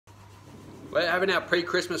We're having our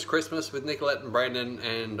pre-Christmas Christmas with Nicolette and Brandon,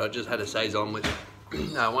 and I just had a saison with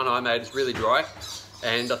one I made. It's really dry,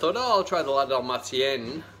 and I thought, oh, I'll try the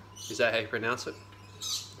Dalmateinne. Is that how you pronounce it?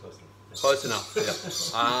 Close enough.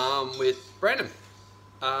 Yeah. With Brandon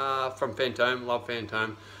from Fantome. Love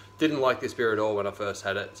Fantome. Didn't like this beer at all when I first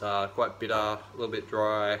had it. It's quite bitter, a little bit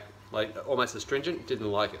dry, like almost astringent.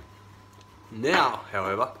 Didn't like it. Now,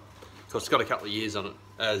 however, because it's got a couple of years on it,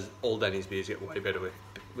 as all Danny's beers get way better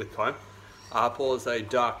with time. Pours a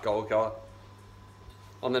dark gold colour.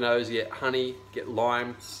 On the nose you get honey, you get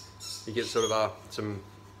lime, you get sort of some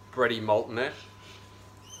bready malt in there.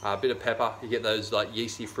 A bit of pepper, you get those like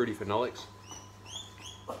yeasty fruity phenolics.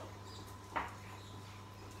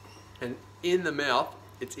 And in the mouth,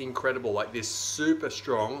 it's incredible, like this super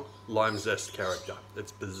strong lime zest character.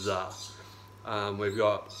 It's bizarre. We've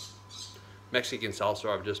got Mexican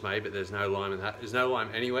salsa I've just made, but there's no lime in that. There's no lime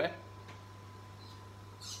anywhere.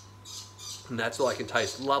 And that's all I can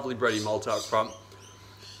taste. Lovely bready malt up front,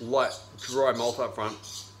 light dry malt up front,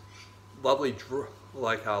 lovely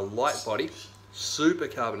like a light body, super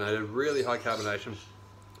carbonated, really high carbonation,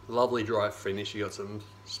 lovely dry finish. You got some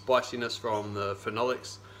spiciness from the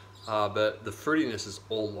phenolics, but the fruitiness is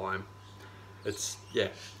all lime. It's, yeah,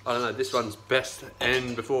 I don't know, this one's best.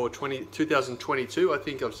 And before 2022, I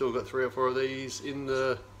think I've still got 3 or 4 of these in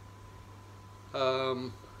the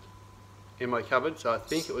in my cupboard, so I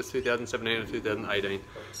think it was 2017 or 2018.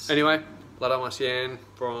 Anyway, Dalmateinne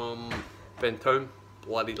from Fantome,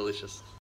 bloody delicious.